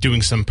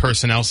doing some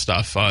personnel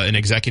stuff, an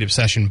executive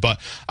session. But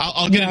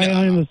I'll get.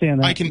 I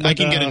understand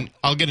that.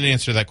 I'll get an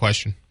answer to that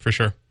question for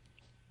sure.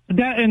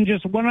 That and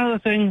just one other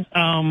thing.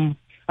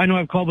 I know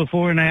I've called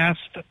before and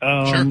asked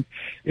Sure.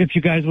 if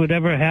you guys would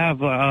ever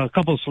have a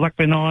couple of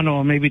selectmen on,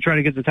 or maybe try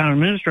to get the town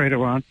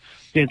administrator on.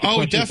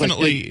 Oh,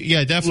 definitely.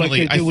 Like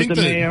Definitely. they do with the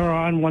mayor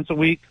on once a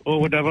week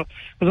or whatever.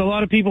 Because a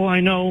lot of people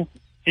I know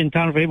in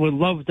town of Fayetteville would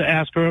love to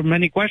ask her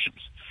many questions.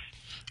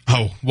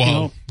 Oh, well, You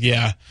know?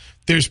 yeah.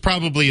 There's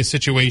probably a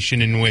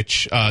situation in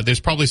which there's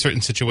probably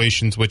certain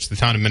situations which the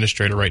town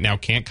administrator right now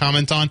can't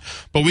comment on,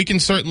 but we can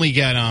certainly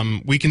get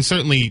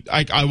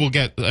I will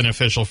get an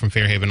official from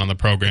Fairhaven on the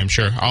program.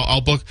 Sure.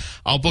 I'll book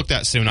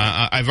that soon.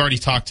 I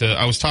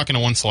was talking to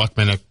one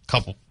selectman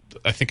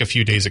a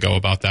few days ago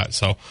about that.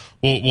 So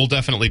we'll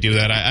definitely do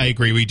that. I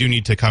agree. We do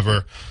need to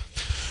cover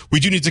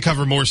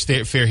more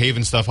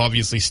Fairhaven stuff.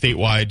 Obviously,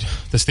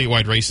 the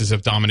statewide races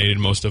have dominated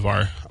most of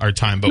our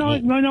time.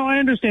 But no, I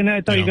understand that.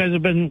 I thought you guys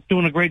have been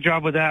doing a great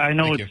job with that. I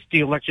know it's the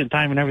election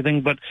time and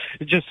everything, but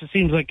it just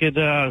seems like it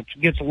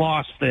gets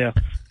lost there.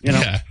 You know?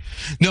 Yeah.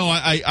 No,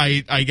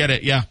 I get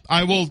it. Yeah,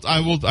 I will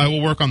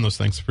work on those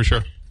things for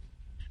sure.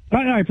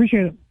 I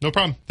appreciate it. No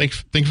problem.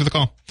 Thanks for the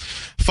call.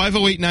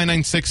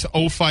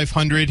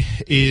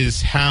 508-996-0500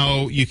 is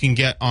how you can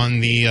get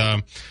on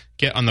the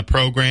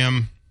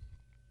program.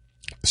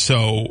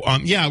 So,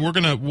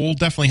 we'll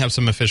definitely have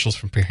some officials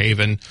from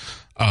Fairhaven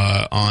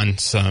on,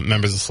 some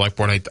members of the select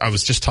board. I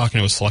was just talking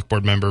to a select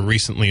board member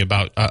recently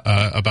about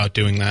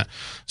doing that.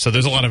 So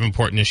there's a lot of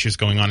important issues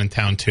going on in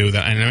town too.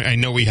 That I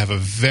know we have a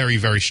very,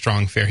 very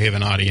strong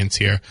Fairhaven audience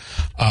here.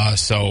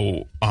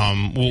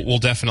 We'll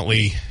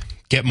definitely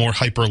get more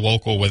hyper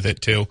local with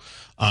it too.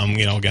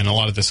 Again, a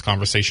lot of this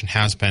conversation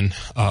has been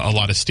a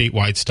lot of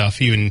statewide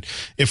stuff, even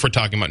if we're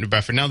talking about New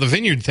Bedford. Now, the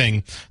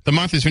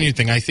Martha's Vineyard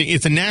thing, I think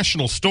it's a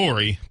national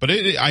story, but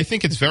I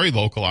think it's very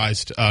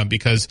localized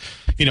because,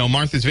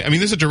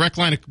 there's a direct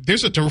line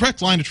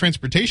of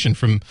transportation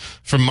from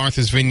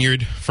Martha's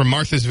Vineyard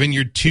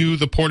to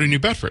the port of New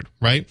Bedford,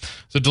 right?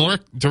 So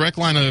direct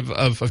line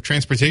of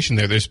transportation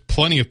there. There's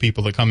plenty of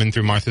people that come in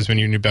through Martha's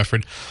Vineyard, New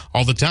Bedford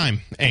all the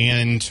time,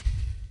 and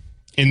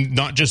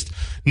not just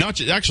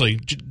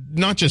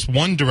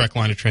one direct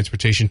line of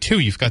transportation too.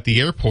 You've got the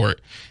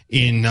airport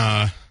in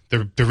the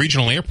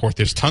regional airport.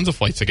 There's tons of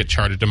flights that get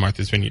chartered to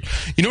Martha's Vineyard.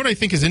 You know what I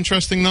think is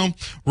interesting though?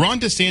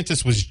 Ron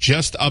DeSantis was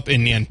just up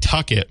in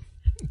Nantucket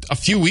a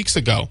few weeks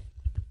ago.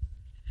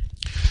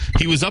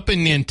 He was up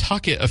in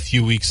Nantucket a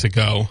few weeks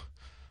ago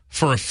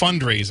for a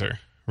fundraiser,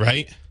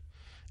 right?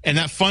 And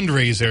that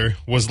fundraiser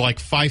was like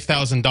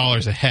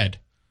 $5,000 a head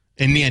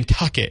in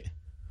Nantucket,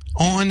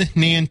 on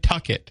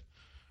Nantucket.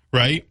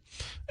 Right?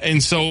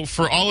 And so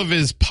for all of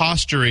his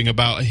posturing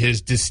about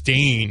his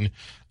disdain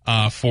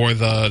for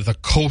the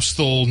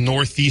coastal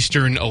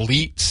northeastern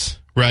elites,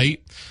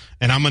 right?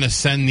 And I'm going to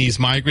send these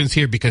migrants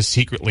here because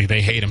secretly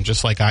they hate them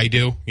just like I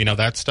do,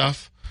 that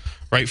stuff,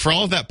 right? For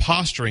all of that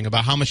posturing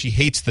about how much he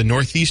hates the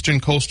northeastern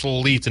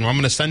coastal elites, and I'm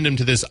going to send him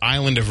to this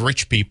island of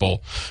rich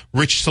people,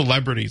 rich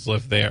celebrities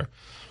live there.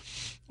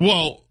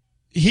 Well,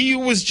 he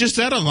was just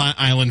at an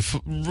island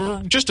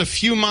just a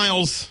few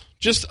miles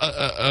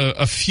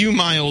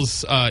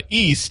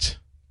east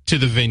to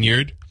the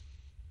Vineyard,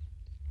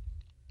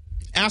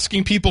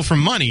 asking people for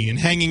money and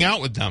hanging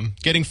out with them,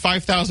 getting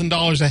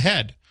 $5,000 a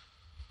head,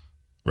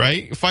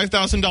 right?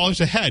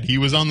 $5,000 a head. He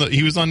was on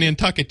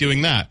Nantucket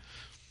doing that.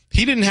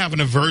 He didn't have an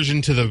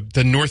aversion to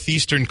the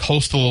northeastern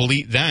coastal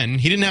elite then.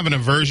 He didn't have an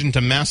aversion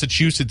to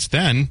Massachusetts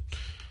then,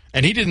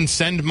 and he didn't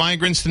send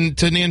migrants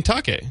to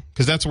Nantucket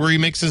because that's where he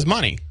makes his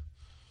money.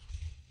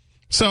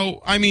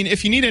 So,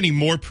 if you need any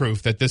more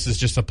proof that this is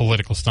just a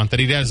political stunt, that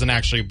he doesn't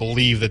actually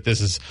believe that this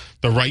is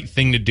the right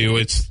thing to do,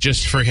 it's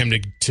just for him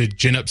to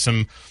gin up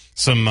some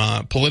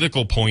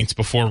political points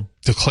before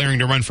declaring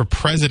to run for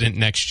president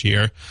next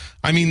year.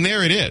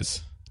 There it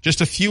is. Just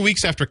a few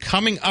weeks after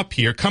coming up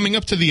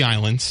to the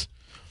islands,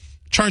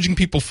 charging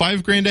people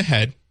 $5,000 a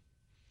head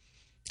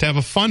to have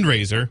a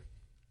fundraiser.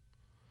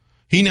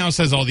 He now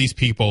says all these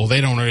people,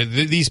 they don't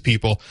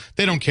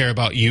care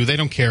about you. They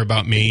don't care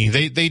about me.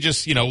 They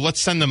just,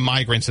 let's send them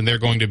migrants and they're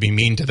going to be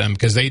mean to them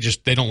because they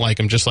don't like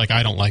them just like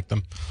I don't like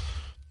them.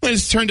 Well,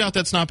 it's turned out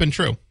that's not been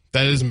true.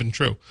 That hasn't been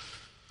true.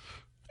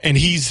 And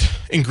he's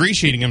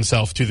ingratiating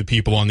himself to the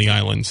people on the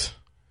islands.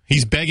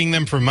 He's begging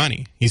them for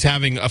money. He's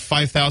having a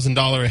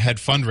 $5,000 a head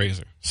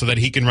fundraiser so that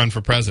he can run for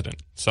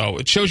president. So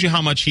it shows you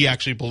how much he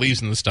actually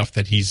believes in the stuff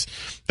that he's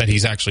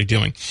actually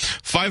doing.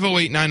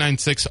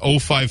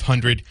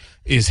 508-996-0500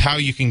 is how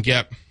you can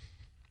get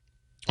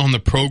on the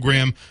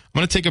program. I'm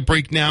going to take a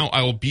break now.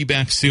 I will be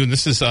back soon.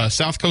 This is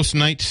South Coast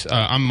Tonight.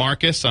 I'm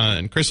Marcus,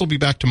 and Chris will be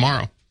back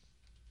tomorrow.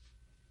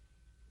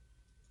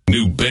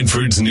 New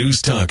Bedford's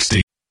News Talk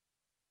Station.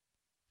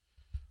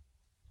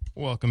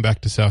 Welcome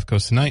back to South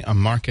Coast Tonight. I'm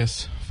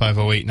Marcus.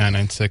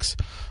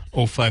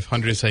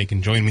 508-996-0500 is how you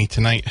can join me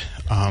tonight.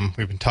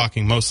 We've been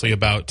talking mostly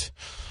about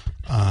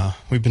the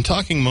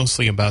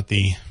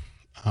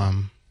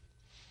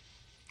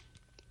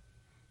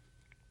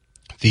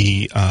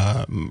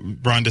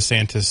Ron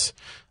DeSantis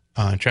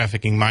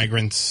trafficking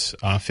migrants,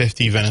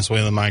 50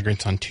 Venezuelan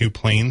migrants on two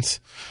planes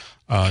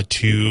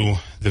to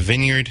the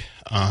Vineyard.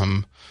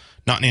 Not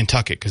Not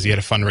Nantucket, because he had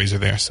a fundraiser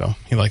there, so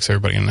he likes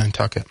everybody in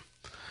Nantucket.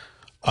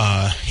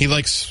 He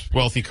likes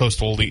wealthy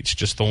coastal elites,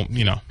 just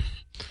the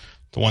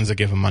ones that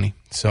give him money.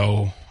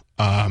 So,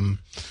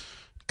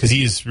 because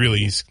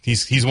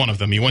he's one of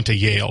them. He went to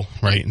Yale,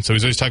 right? And so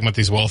he's always talking about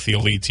these wealthy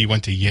elites. He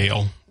went to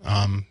Yale.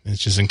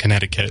 It's just in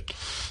Connecticut.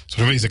 So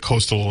everybody's a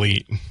coastal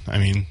elite. I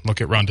mean, look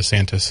at Ron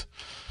DeSantis.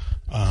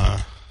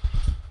 Might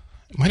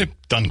have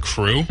done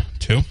Crew,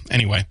 too.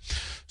 Anyway,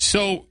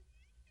 so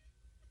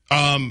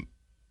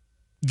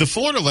the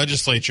Florida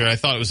legislature, I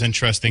thought it was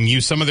interesting,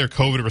 used some of their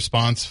COVID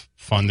response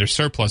fund, their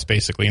surplus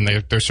basically, and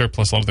their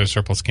surplus, a lot of their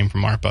surplus came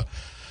from ARPA,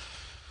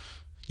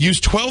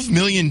 used $12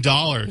 million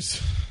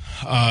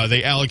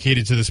they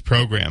allocated to this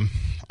program.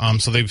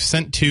 So they've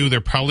sent two.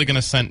 They're probably going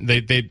to send.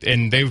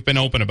 And they've been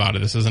open about it.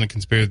 This isn't a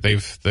conspiracy.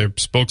 Their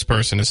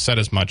spokesperson has said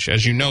as much.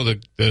 As you know,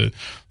 the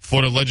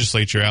Florida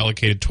legislature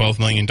allocated $12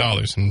 million,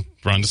 and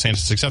Ron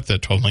DeSantis accepted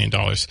that $12 million.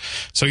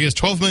 So he has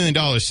 $12 million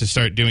to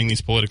start doing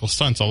these political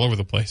stunts all over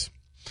the place.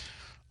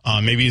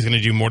 Maybe he's going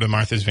to do more to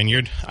Martha's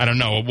Vineyard. I don't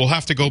know. We'll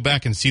have to go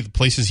back and see the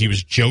places he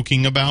was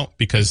joking about,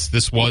 because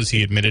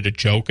he admitted a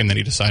joke, and then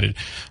he decided,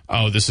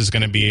 oh, this is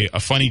going to be a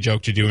funny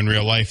joke to do in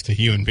real life to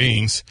human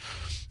beings.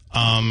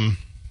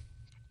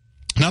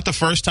 Not the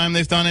first time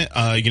they've done it.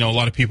 A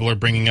lot of people are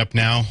bringing up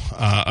now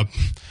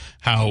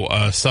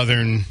how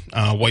Southern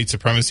white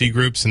supremacy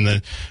groups in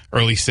the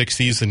early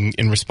 60s,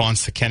 in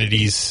response to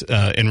Kennedy's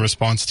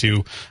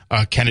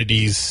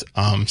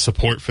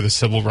support for the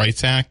Civil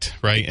Rights Act,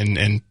 right,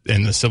 and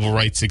the Civil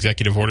Rights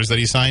executive orders that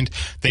he signed,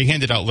 they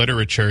handed out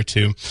literature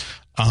to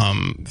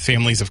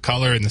families of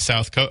color in the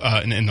South Coast,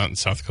 not the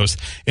South Coast,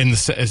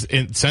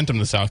 sent them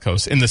to the South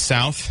Coast, in the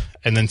South,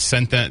 and then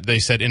sent that. They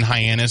said, in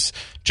Hyannis,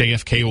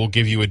 JFK will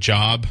give you a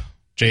job.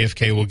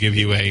 JFK will give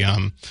you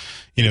a,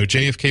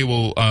 JFK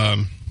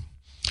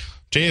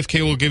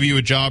will give you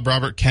a job.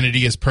 Robert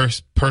Kennedy has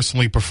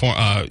personally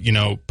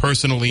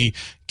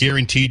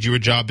guaranteed you a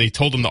job. They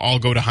told them to all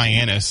go to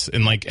Hyannis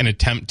in like an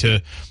attempt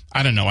to,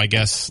 I don't know, I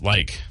guess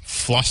like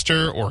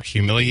fluster or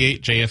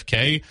humiliate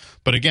JFK.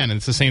 But again,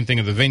 it's the same thing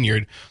at the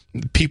Vineyard.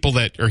 People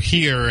that are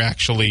here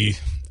actually,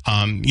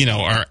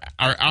 are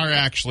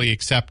actually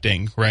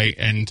accepting, right?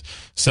 And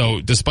so,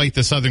 despite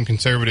the Southern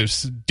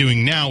conservatives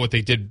doing now what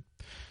they did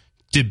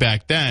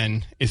back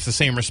then, it's the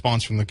same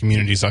response from the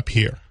communities up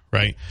here,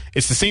 right?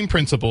 It's the same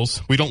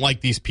principles. We don't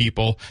like these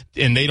people,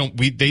 and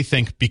they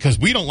think because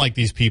we don't like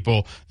these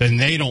people, then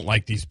they don't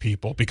like these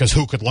people, because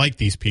who could like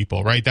these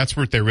people, right? That's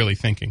what they're really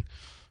thinking,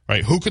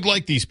 right? Who could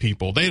like these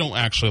people? They don't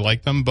actually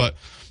like them, but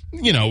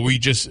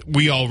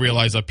we all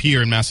realize up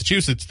here in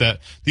Massachusetts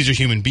that these are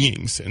human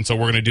beings, and so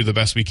we're going to do the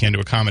best we can to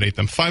accommodate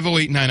them.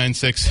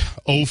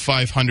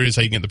 508-996-0500 is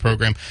how you get the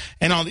program.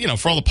 And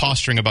for all the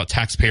posturing about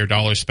taxpayer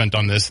dollars spent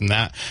on this and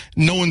that,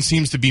 no one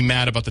seems to be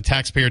mad about the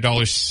taxpayer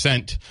dollars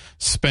spent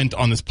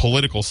on this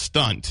political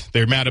stunt.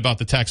 They're mad about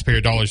the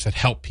taxpayer dollars that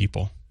help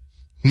people.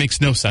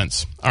 Makes no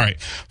sense. All right,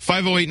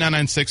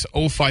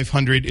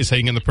 508-996-0500 is how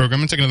you get the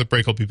program. Let's take another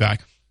break. I'll be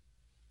back.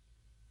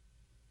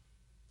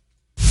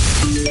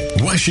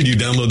 Why should you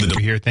download the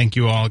here? Thank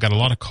you all. Got a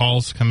lot of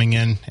calls coming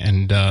in,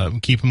 and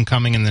keep them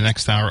coming in the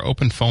next hour.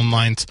 Open phone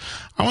lines.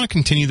 I want to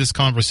continue this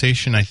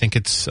conversation. I think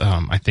it's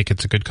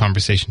a good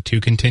conversation to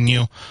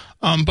continue.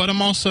 But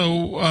I'm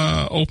also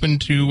open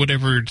to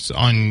whatever's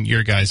on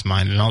your guys'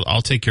 mind, and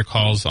I'll take your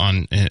calls at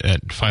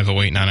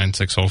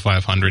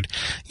 508-996-0500,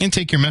 and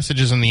take your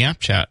messages on the app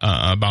chat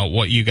about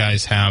what you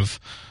guys have,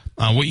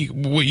 what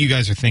you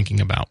guys are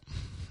thinking about.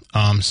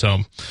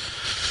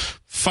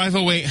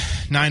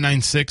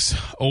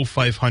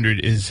 508-996-0500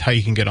 is how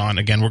you can get on.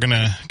 Again, we're going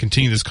to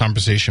continue this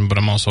conversation, but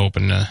I'm also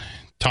open to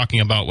talking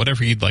about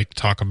whatever you'd like to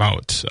talk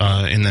about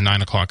in the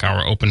 9 o'clock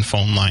hour. Open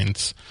phone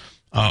lines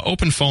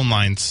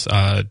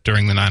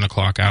during the 9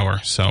 o'clock hour.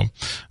 So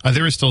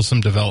there is still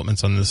some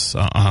developments on this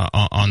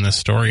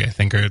story, I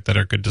think, that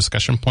are good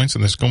discussion points,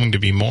 and there's going to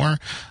be more.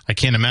 I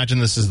can't imagine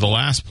this is the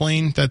last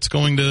plane that's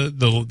going to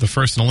the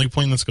first and only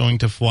plane that's going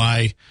to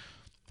fly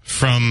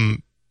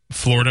from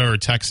Florida or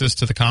Texas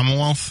to the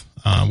Commonwealth,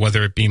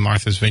 whether it be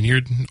Martha's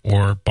Vineyard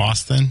or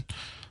Boston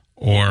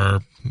or,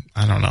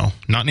 I don't know,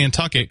 not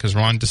Nantucket, because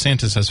Ron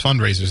DeSantis has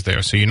fundraisers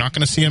there. So you're not going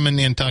to see him in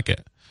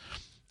Nantucket,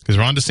 because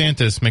Ron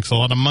DeSantis makes a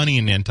lot of money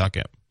in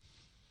Nantucket.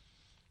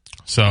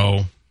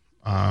 So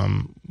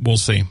we'll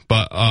see.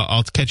 But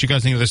I'll catch you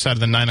guys on the other side of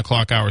the 9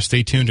 o'clock hour.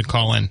 Stay tuned and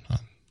call in.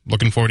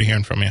 Looking forward to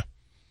hearing from you.